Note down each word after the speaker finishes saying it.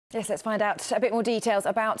Yes, let's find out a bit more details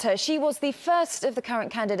about her. She was the first of the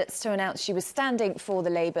current candidates to announce she was standing for the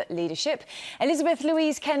Labour leadership. Elizabeth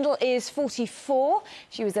Louise Kendall is 44.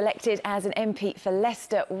 She was elected as an MP for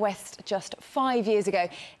Leicester West just 5 years ago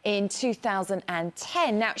in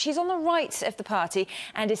 2010. Now, she's on the right of the party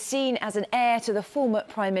and is seen as an heir to the former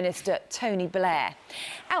Prime Minister Tony Blair.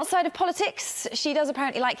 Outside of politics, she does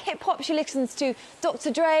apparently like hip-hop. She listens to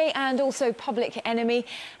Dr. Dre and also Public Enemy.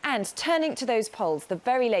 And turning to those polls, the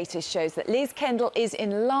very latest shows that Liz Kendall is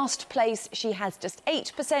in last place. She has just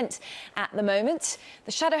 8% at the moment.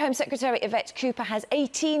 The Shadow Home Secretary Yvette Cooper has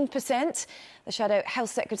 18%. The Shadow Health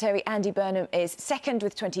Secretary Andy Burnham is second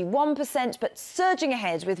with 21%, but surging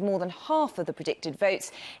ahead with more than half of the predicted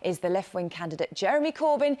votes is the left-wing candidate Jeremy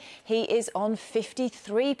Corbyn. He is on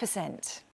 53%.